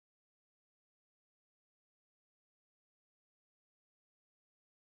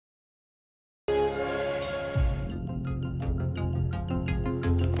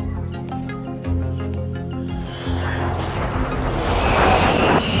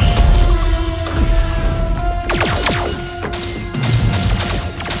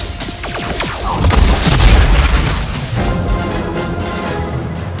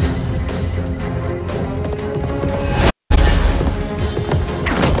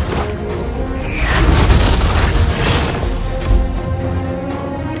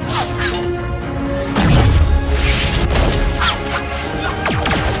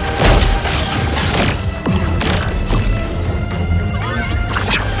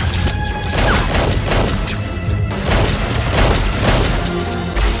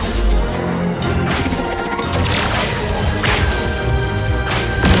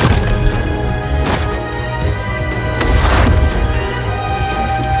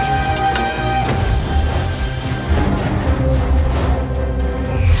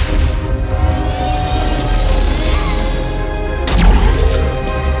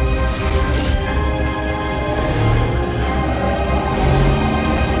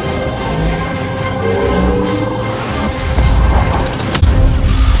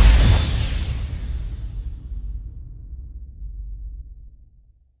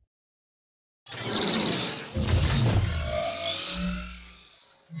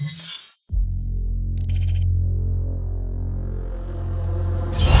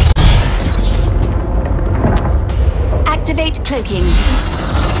Activate cloaking.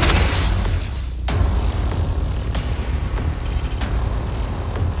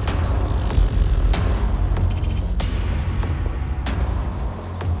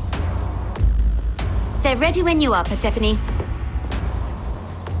 They're ready when you are, Persephone.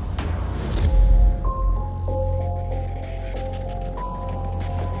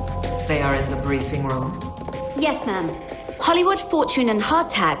 They are in the briefing room? Yes, ma'am. Hollywood, Fortune, and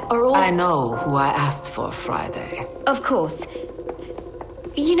Hardtag are all... I know who I asked for Friday. Of course.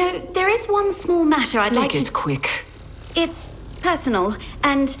 You know, there is one small matter I'd like to... Make it quick. It's personal,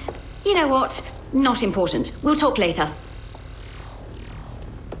 and you know what? Not important. We'll talk later.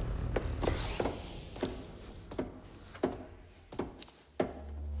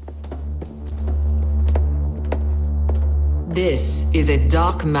 This is a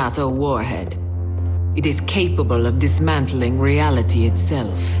dark matter warhead. It is capable of dismantling reality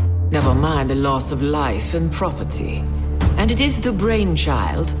itself, never mind the loss of life and property. And it is the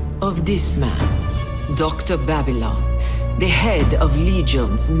brainchild of this man, Dr. Babylon, the head of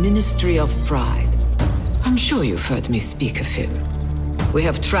Legion's Ministry of Pride. I'm sure you've heard me speak of him. We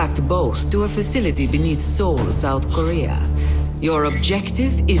have tracked both to a facility beneath Seoul, South Korea. Your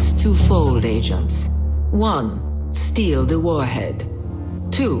objective is twofold, agents. 1, steal the warhead.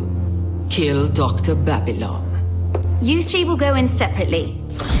 2, kill Dr. Babylon. You three will go in separately.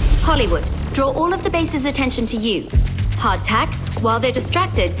 Hollywood, draw all of the base's attention to you. Hardtag, while they're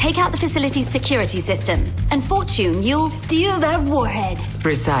distracted, take out the facility's security system. And Fortune, you'll... Steal that warhead.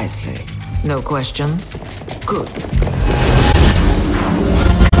 Precisely. No questions? Good.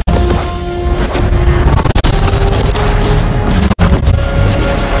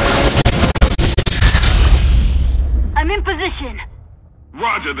 I'm in position.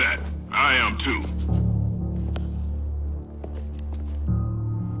 Roger that. I am too.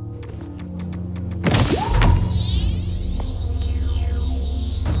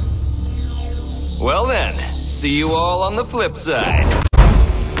 Well then, see you all on the flip side.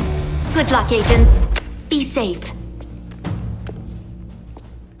 Good luck, agents. Be safe.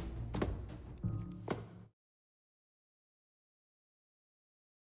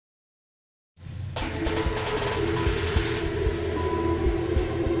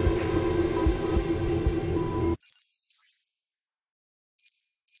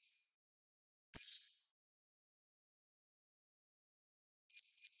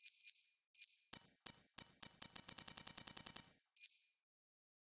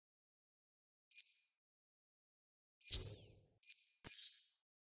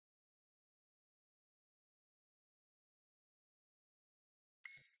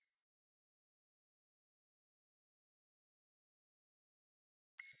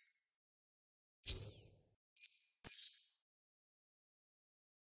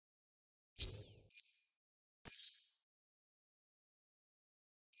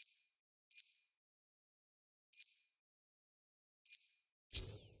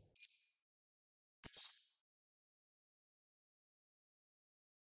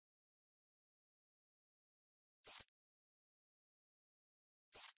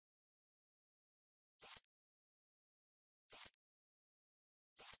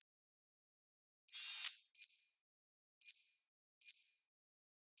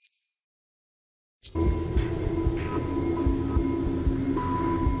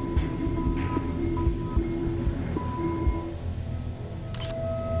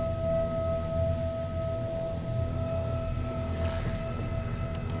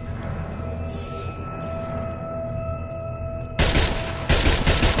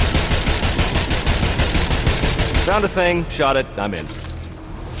 Found a thing, shot it, I'm in.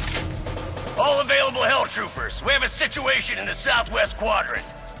 All available Hell Troopers, we have a situation in the southwest quadrant.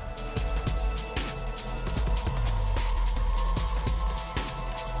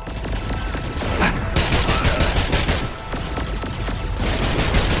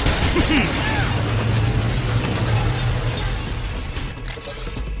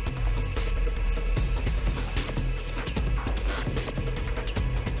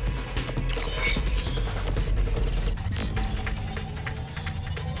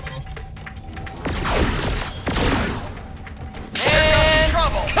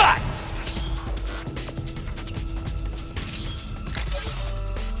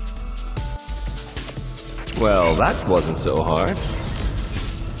 Well, that wasn't so hard.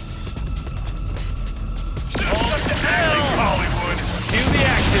 What the hell, Hollywood? Cue the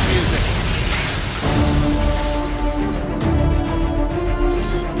action music.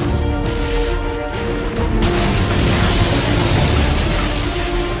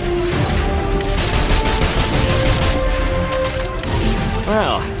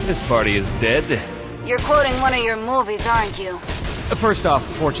 Well, this party is dead. You're quoting one of your movies, aren't you? First off,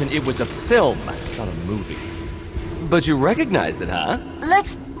 Fortune, it was a film, not a movie. But you recognized it, huh?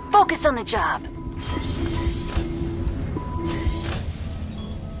 Let's focus on the job.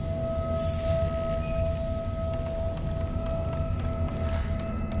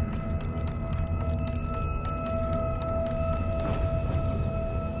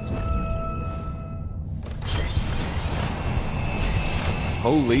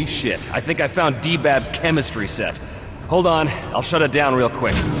 Holy shit, I think I found D-Bab's chemistry set. Hold on, I'll shut it down real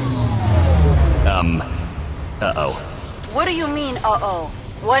quick. Uh-oh. What do you mean, uh-oh?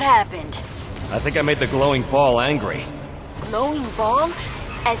 What happened? I think I made the glowing ball angry. Glowing ball?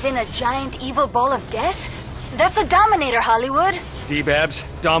 As in a giant evil ball of death? That's a Dominator, Hollywood. D-Babs,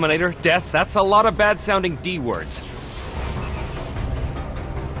 Dominator, Death, that's a lot of bad-sounding D-words.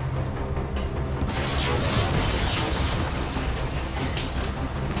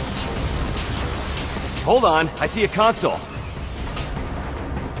 Hold on, I see a console.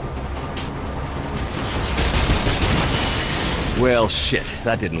 Well, shit,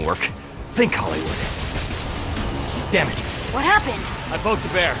 that didn't work. Think, Hollywood. Damn it. What happened? I poked the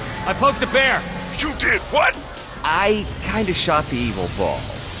bear. I poked the bear! You did what? I kinda shot the evil ball.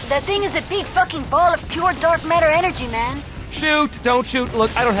 That thing is a big fucking ball of pure dark matter energy, man. Shoot! Don't shoot!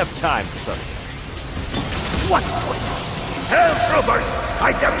 Look, I don't have time for something. What's going on? Hell, troopers!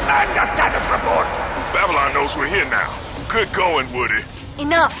 I demand a status report! Babylon knows we're here now. Good going, Woody.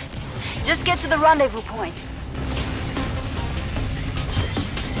 Enough. Just get to the rendezvous point.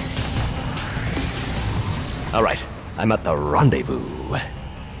 All right, I'm at the rendezvous.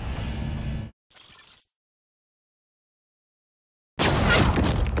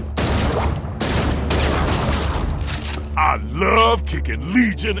 I love kicking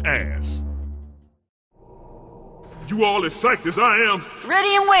Legion ass. You all as psyched as I am?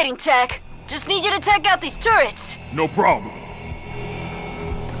 Ready and waiting, Tech. Just need you to take out these turrets. No problem.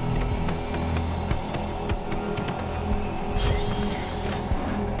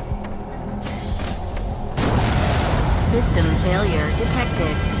 System failure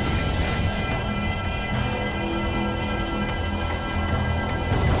detected.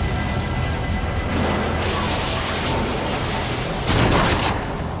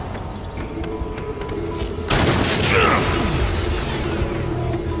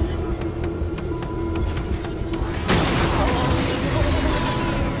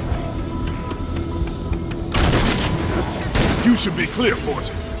 You should be clear,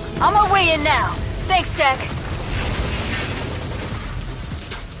 Fortune. On my way in now. Thanks, Tech.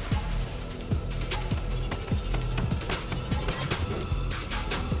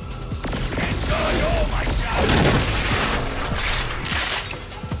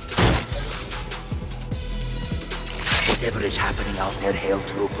 Whatever is happening out there, Hell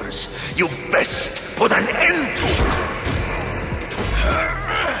Troopers, you best put an end to it!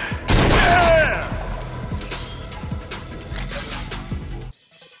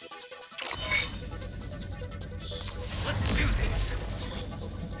 Let's do this!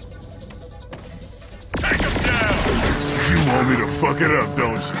 Take him down! You want me to fuck it up,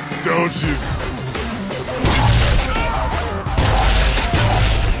 don't you? Don't you?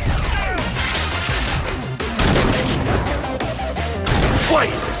 Why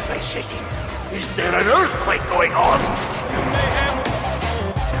is this place shaking? Is there an earthquake going on? Mayhem!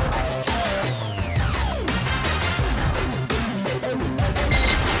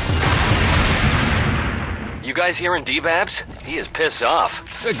 You guys hearing D-Babs? He is pissed off.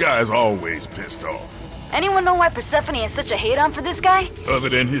 That guy's always pissed off. Anyone know why Persephone has such a hate-on for this guy? Other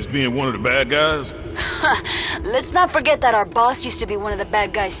than his being one of the bad guys? Let's not forget that our boss used to be one of the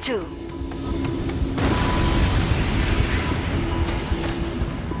bad guys, too.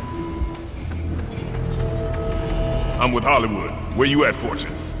 I'm with Hollywood. Where you at,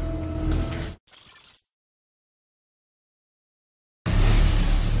 Fortune?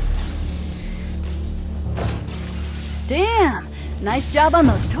 Damn! Nice job on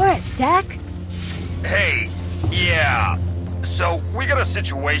those turrets, Dak. Hey, yeah. So, we got a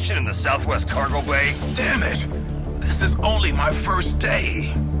situation in the Southwest Cargo Bay. Damn it! This is only my first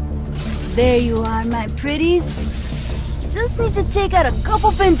day. There you are, my pretties. Just need to take out a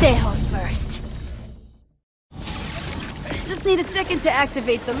couple pendejos first. Just need a second to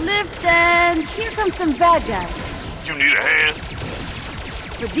activate the lift, and here come some bad guys. You need a hand?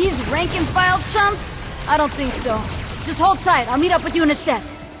 For these rank-and-file chumps? I don't think so. Just hold tight, I'll meet up with you in a sec.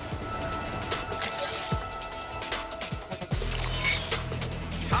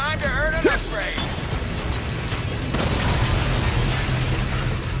 Time to earn an upgrade.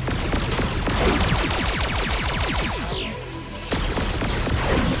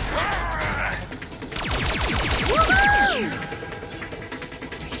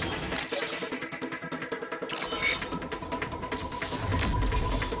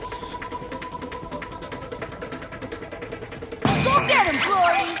 Get him,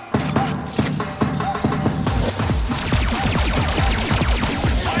 Glory!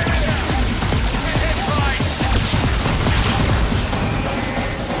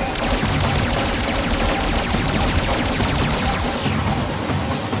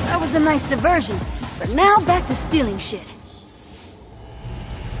 That was a nice diversion, but now back to stealing shit.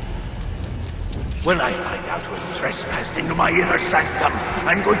 When I find out who has trespassed into my inner sanctum,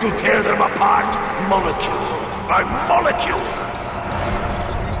 I'm going to tear them apart, molecule by molecule.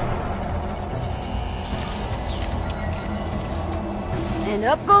 And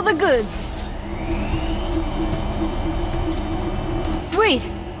up go the goods. Sweet!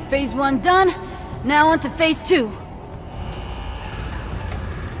 Phase 1 done, now on to Phase 2.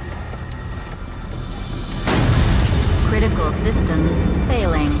 Critical systems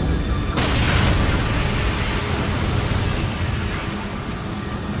failing.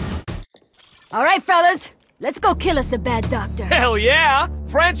 All right, fellas, let's go kill us a bad doctor. Hell yeah!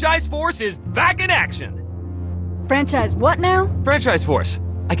 Franchise Force is back in action! Franchise what now? Franchise Force.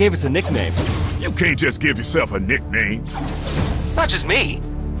 I gave us a nickname. You can't just give yourself a nickname. Not just me.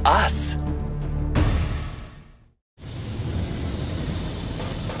 Us.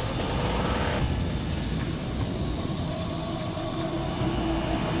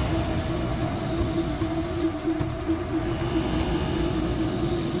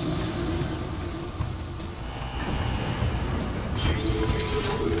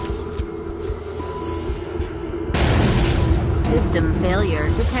 System failure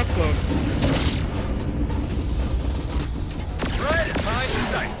detected. Right at my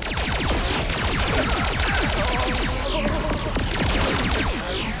sights.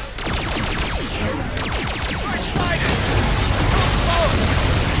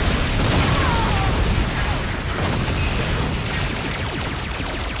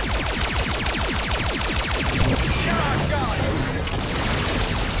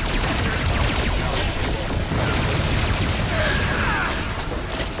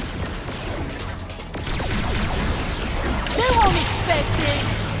 They won't expect this.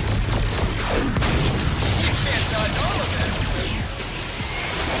 You can't dodge all of that.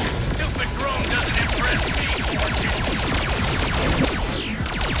 Stupid drone doesn't impress me,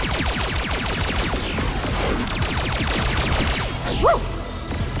 Woo!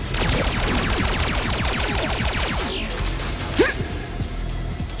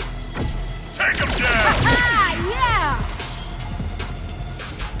 Take him down! Ah, yeah!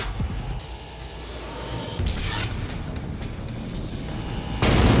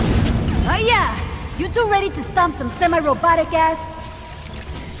 Oh yeah! You two ready to stomp some semi-robotic ass?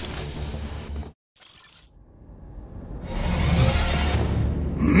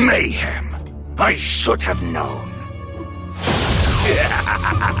 Mayhem! I should have known.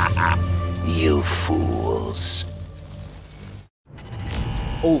 You fools.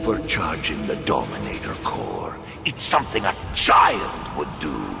 Overcharging the Dominator core. It's something a child would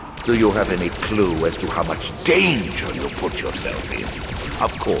do. Do you have any clue as to how much danger you put yourself in?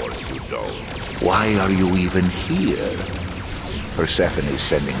 Of course you don't. Why are you even here? Persephone's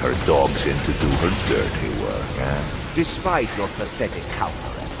sending her dogs in to do her dirty work, eh? Despite your pathetic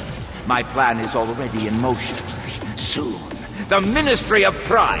counter-effort, my plan is already in motion. Soon, the Ministry of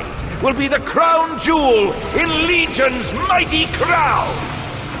Pride will be the crown jewel in Legion's mighty crown!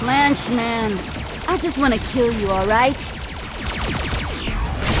 Blanche, man. I just want to kill you, alright?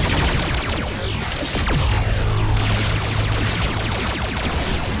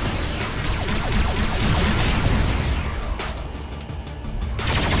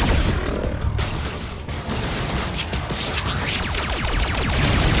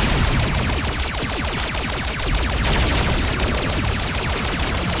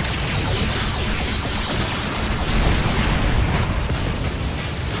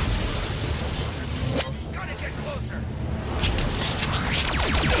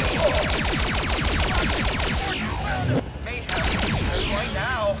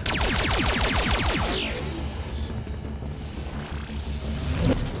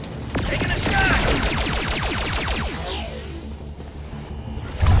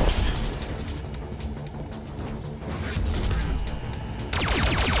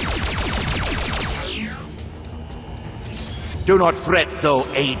 Do not fret, though,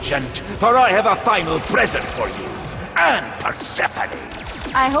 Agent, for I have a final present for you. And Persephone.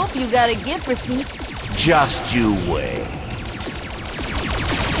 I hope you got a gift receipt. Just you wait.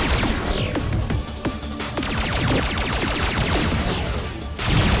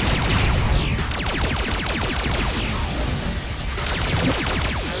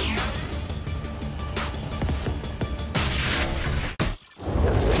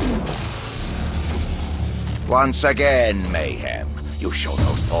 Once again, Mayhem, You show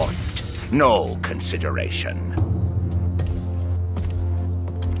no thought, no consideration.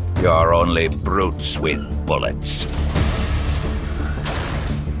 You're only brutes with bullets.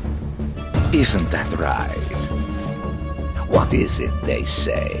 Isn't that right? What is it they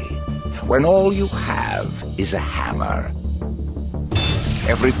say? When all you have is a hammer.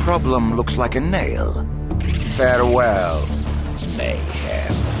 Every problem looks like a nail. Farewell,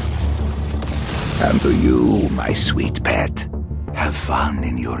 Mayhem. And to you, my sweet pet, have fun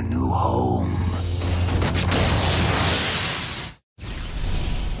in your new home.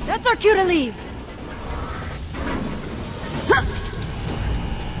 That's our cue to leave.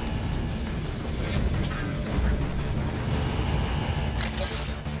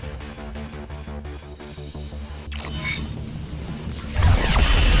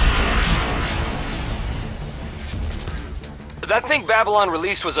 That thing Babylon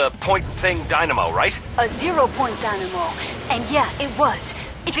released was a point thing dynamo, right? A 0-point dynamo. And yeah, it was.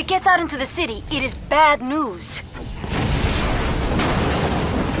 If it gets out into the city, it is bad news.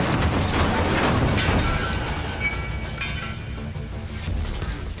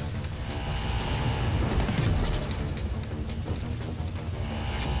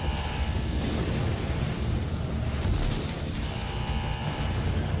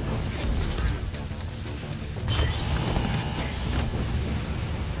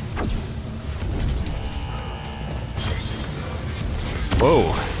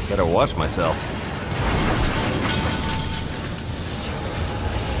 Whoa, better watch myself.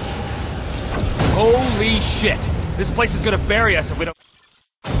 Holy shit! This place is gonna bury us if we don't...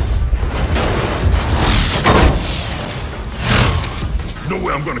 No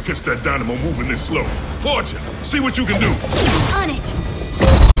way I'm gonna catch that dynamo moving this slow. Fortune, see what you can do. On it!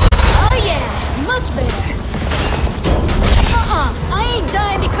 Oh yeah, much better. I ain't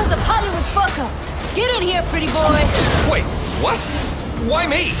dying because of Hollywood's fuck-up. Get in here, pretty boy. Wait, what? Why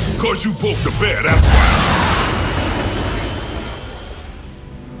me? Cause you poked the bear, that's why.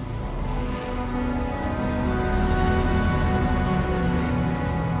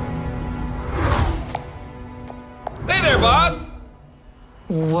 Hey there, boss!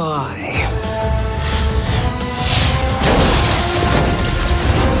 Why?